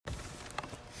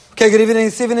Okay, good evening.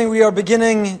 This evening we are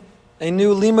beginning a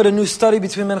new limud, a new study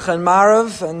between Mincha and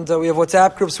Marav, and we have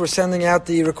WhatsApp groups. We're sending out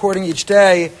the recording each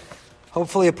day,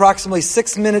 hopefully approximately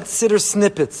 6-minute siddur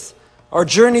snippets. Our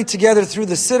journey together through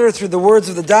the siddur, through the words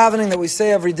of the davening that we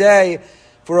say every day.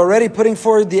 If we're already putting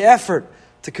forward the effort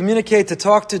to communicate, to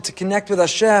talk to connect with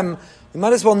Hashem, we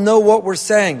might as well know what we're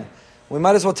saying. We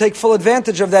might as well take full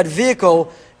advantage of that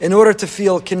vehicle in order to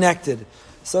feel connected.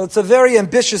 So it's a very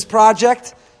ambitious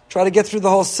project. Try to get through the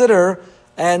whole siddur,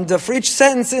 and for each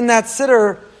sentence in that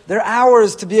siddur, there are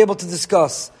hours to be able to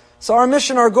discuss. So our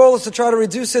mission, our goal is to try to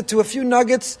reduce it to a few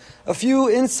nuggets, a few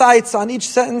insights on each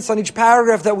sentence, on each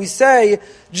paragraph that we say,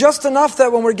 just enough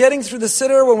that when we're getting through the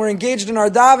siddur, when we're engaged in our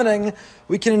davening,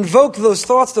 we can invoke those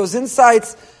thoughts, those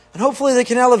insights, and hopefully they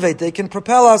can elevate, they can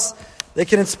propel us, they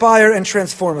can inspire and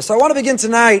transform us. So I want to begin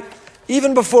tonight,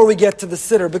 even before we get to the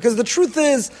siddur, because the truth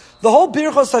is, the whole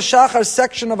Birchos HaShachar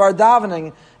section of our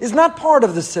davening is not part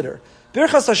of the siddur.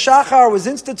 Birchos HaShachar was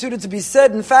instituted to be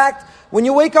said, in fact, when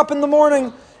you wake up in the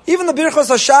morning. Even the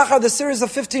Birchos HaShachar, the series of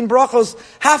 15 brachos,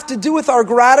 have to do with our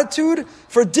gratitude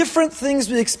for different things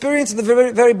we experience at the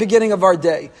very, very beginning of our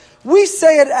day. We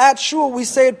say it at shul, we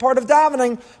say it part of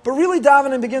davening, but really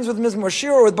davening begins with Mizmor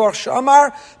Shir or with Baruch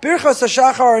She'amar. Birchos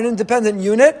HaShachar are an independent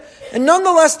unit, and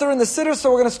nonetheless they're in the siddur, so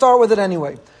we're going to start with it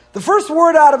anyway. The first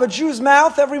word out of a Jew's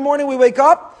mouth every morning we wake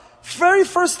up, very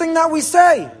first thing that we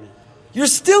say. You're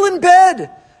still in bed.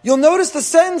 You'll notice the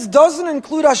sentence doesn't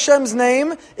include Hashem's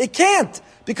name. It can't,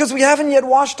 because we haven't yet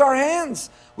washed our hands.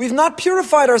 We've not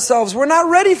purified ourselves. We're not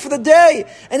ready for the day.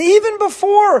 And even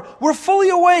before we're fully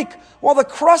awake, while the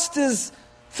crust is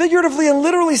figuratively and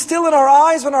literally still in our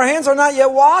eyes, when our hands are not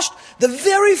yet washed, the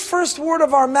very first word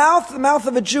of our mouth, the mouth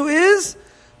of a Jew, is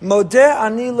Modeh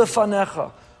ani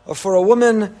lefanecha. Or for a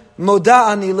woman,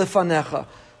 Moda ani lefanecha.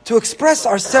 To express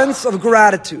our sense of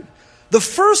gratitude. The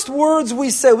first words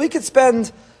we say, we could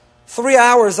spend 3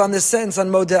 hours on this sentence on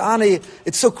Modeh ani.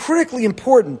 It's so critically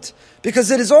important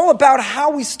because it is all about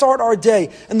how we start our day.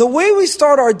 And the way we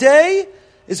start our day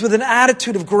is with an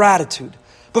attitude of gratitude.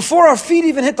 Before our feet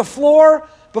even hit the floor,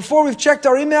 before we've checked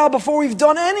our email, before we've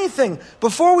done anything,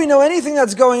 before we know anything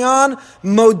that's going on,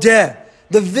 Modeh.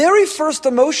 The very first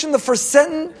emotion, the first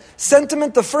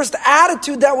sentiment, the first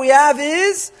attitude that we have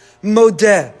is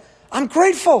Modeh. I'm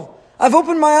grateful. I've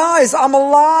opened my eyes. I'm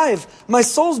alive. My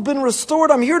soul's been restored.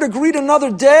 I'm here to greet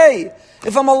another day.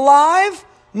 If I'm alive,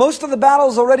 most of the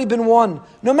battle's already been won.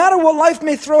 No matter what life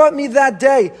may throw at me that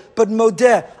day. But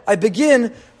Modeh, I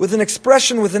begin with an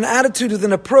expression, with an attitude, with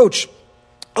an approach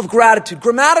of gratitude.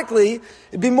 Grammatically,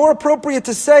 it'd be more appropriate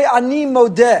to say Ani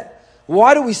Modeh.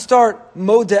 Why do we start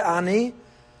Modeh Ani?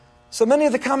 So many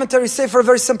of the commentaries say for a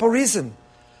very simple reason.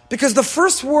 Because the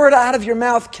first word out of your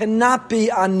mouth cannot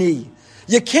be Ani.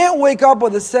 You can't wake up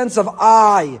with a sense of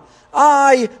I,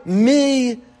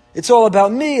 me. It's all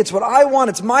about me. It's what I want.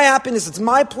 It's my happiness. It's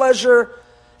my pleasure.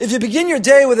 If you begin your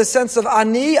day with a sense of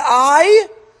Ani,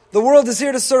 the world is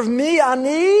here to serve me,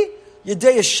 Ani, your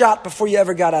day is shot before you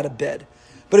ever got out of bed.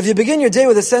 But if you begin your day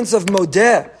with a sense of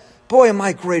Modeh, boy, am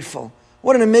I grateful.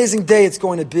 What an amazing day it's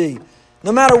going to be.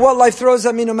 No matter what life throws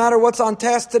at me, no matter what's on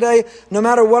task today, no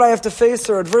matter what I have to face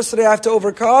or adversity I have to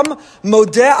overcome,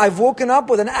 Modeh, I've woken up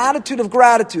with an attitude of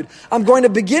gratitude. I'm going to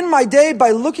begin my day by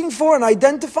looking for and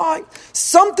identifying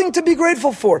something to be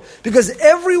grateful for. Because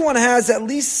everyone has at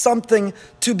least something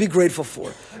to be grateful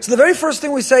for. So the very first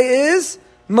thing we say is,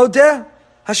 Modeh,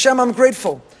 Hashem, I'm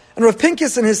grateful. And Rav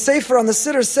Pincus in his Sefer on the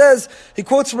Siddur says, he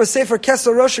quotes from a Sefer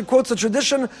Keser Rosh, he quotes a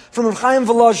tradition from Rav Chaim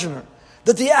Volozhiner,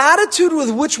 that the attitude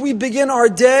with which we begin our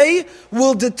day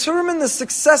will determine the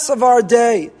success of our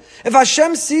day. If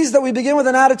Hashem sees that we begin with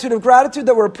an attitude of gratitude,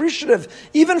 that we're appreciative,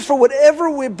 even for whatever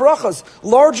brachas,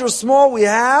 large or small, we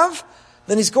have,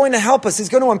 then He's going to help us. He's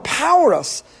going to empower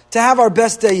us to have our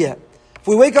best day yet. If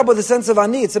we wake up with a sense of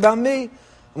Ani, it's about me.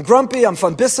 I'm grumpy, I'm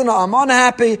fanbissana, I'm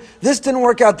unhappy, this didn't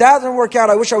work out, that didn't work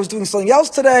out, I wish I was doing something else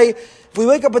today. If we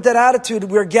wake up with that attitude,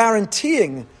 we're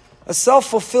guaranteeing a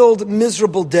self-fulfilled,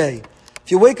 miserable day. If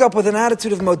you wake up with an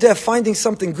attitude of Modeh, finding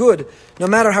something good, no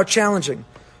matter how challenging.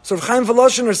 So Rav Chaim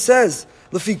Volozhiner says,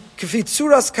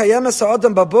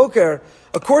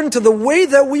 according to the way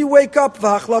that we wake up,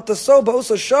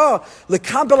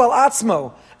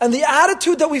 and the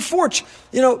attitude that we forge,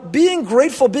 being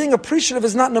grateful, being appreciative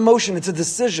is not an emotion, it's a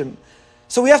decision.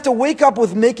 So we have to wake up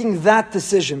with making that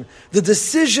decision, the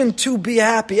decision to be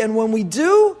happy. And when we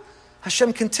do,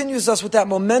 Hashem continues us with that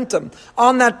momentum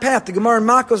on that path. The Gemara in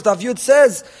Makos Daf Yud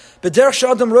says,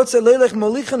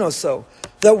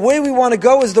 that way we want to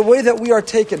go is the way that we are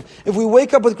taken. If we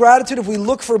wake up with gratitude, if we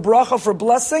look for bracha, for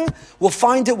blessing, we'll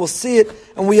find it, we'll see it,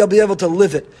 and we'll be able to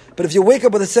live it. But if you wake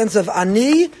up with a sense of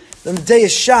ani, then the day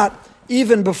is shot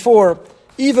even before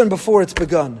it's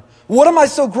begun. What am I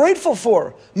so grateful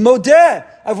for? Modeh.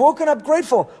 I've woken up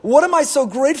grateful. What am I so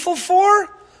grateful for?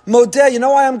 Modeh. You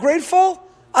know why I'm grateful?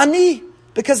 Ani.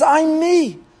 Because I'm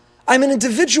me. I'm an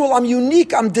individual. I'm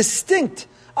unique. I'm distinct.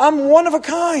 I'm one of a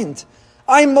kind.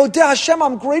 I'm Modeh Hashem.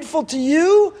 I'm grateful to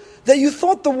you that you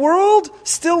thought the world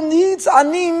still needs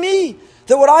Ani, me.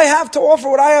 That what I have to offer,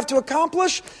 what I have to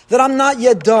accomplish, that I'm not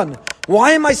yet done.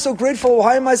 Why am I so grateful?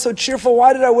 Why am I so cheerful?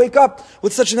 Why did I wake up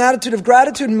with such an attitude of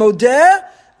gratitude? Modeh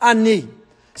Ani.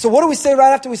 So what do we say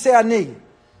right after we say Ani?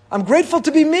 I'm grateful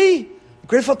to be me. I'm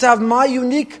grateful to have my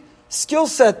unique skill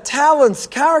set, talents,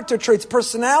 character traits,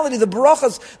 personality, the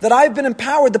barachas that I've been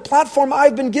empowered, the platform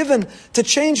I've been given to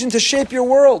change and to shape your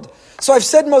world. So I've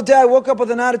said Modeh, I woke up with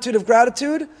an attitude of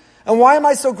gratitude. And why am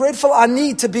I so grateful?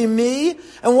 Ani, to be me.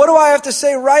 And what do I have to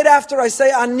say right after I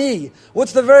say Ani?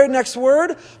 What's the very next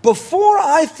word? Before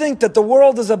I think that the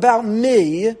world is about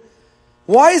me,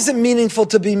 why is it meaningful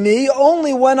to be me?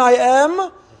 Only when I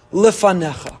am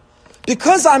lefanecha.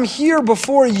 Because I'm here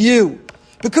before you.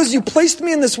 Because you placed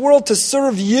me in this world to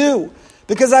serve you.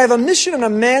 Because I have a mission and a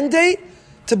mandate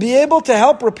to be able to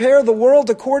help repair the world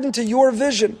according to your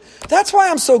vision. That's why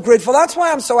I'm so grateful. That's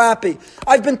why I'm so happy.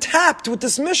 I've been tapped with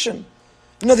this mission.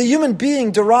 You know, the human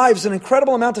being derives an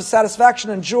incredible amount of satisfaction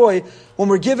and joy when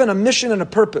we're given a mission and a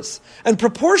purpose. And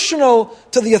proportional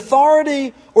to the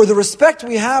authority or the respect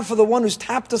we have for the one who's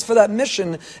tapped us for that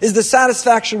mission is the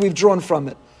satisfaction we've drawn from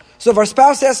it. So if our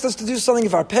spouse asks us to do something,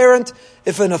 if our parent,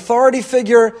 if an authority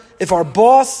figure, if our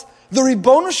boss, the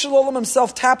Ribono Shel Olam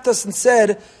himself tapped us and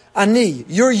said, Ani,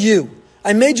 you're you.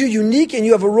 I made you unique and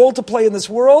you have a role to play in this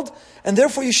world, and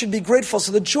therefore you should be grateful.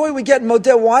 So the joy we get in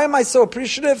Modeh, why am I so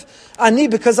appreciative? Ani,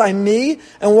 because I'm me.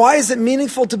 And why is it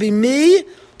meaningful to be me?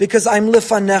 Because I'm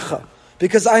lefanecha.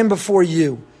 Because I'm before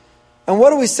you. And what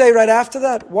do we say right after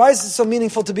that? Why is it so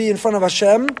meaningful to be in front of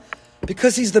Hashem?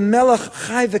 Because He's the Melech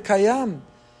Chai V'Kayam.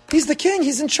 He's the King.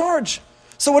 He's in charge.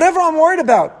 So whatever I'm worried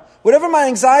about, whatever my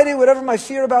anxiety, whatever my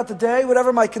fear about the day,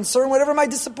 whatever my concern, whatever my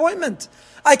disappointment,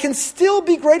 I can still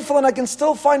be grateful and I can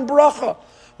still find bracha.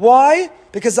 Why?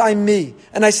 Because I'm me.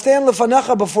 And I stand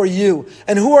lefanecha before you.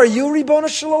 And who are you, Ribono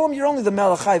Shel Olam? You're only the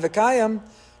Melech Chai V'Kayam.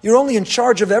 You're only in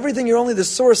charge of everything. You're only the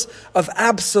source of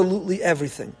absolutely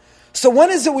everything. So when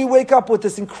is it we wake up with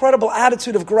this incredible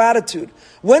attitude of gratitude?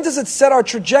 When does it set our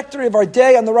trajectory of our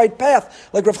day on the right path?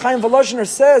 Like Rav Chaim Volozhiner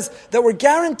says, that we're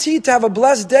guaranteed to have a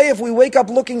blessed day if we wake up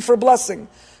looking for blessing.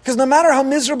 Because no matter how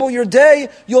miserable your day,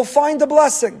 you'll find a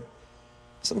blessing.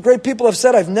 Some great people have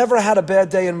said, I've never had a bad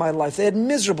day in my life. They had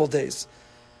miserable days.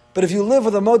 But if you live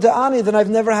with a Modeh Ani, then I've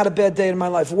never had a bad day in my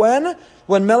life. When?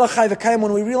 When Melech Chai V'Kayam,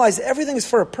 when we realize everything is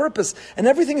for a purpose, and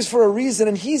everything is for a reason,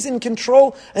 and He's in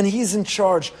control, and He's in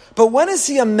charge. But when is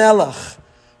He a Melech?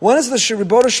 When is the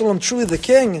Ribono Shel Olam truly the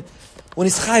King? When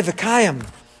He's Chai V'Kayam,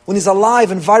 when He's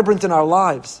alive and vibrant in our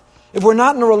lives. If we're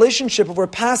not in a relationship, if we're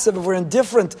passive, if we're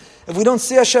indifferent, if we don't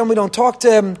see Hashem, we don't talk to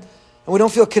Him, and we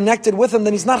don't feel connected with Him,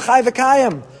 then He's not Chai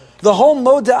V'Kayam. The whole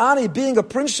Modeh Ani, being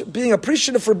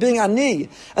appreciative for being Ani,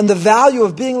 and the value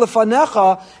of being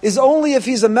Lefanecha, is only if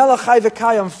He's a Melech Chai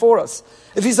V'Kayam for us.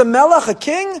 If He's a Melech, a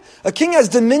king has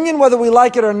dominion whether we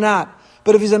like it or not.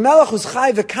 But if He's a Melech who's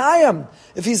Chai V'Kayam,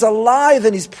 if He's alive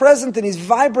and He's present and He's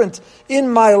vibrant in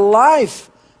my life,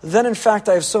 then in fact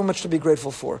I have so much to be grateful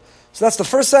for. So that's the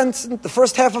first sentence, the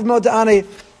first half of Modeh Ani.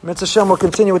 Mitzvah Hashem will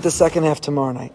continue with the second half tomorrow night.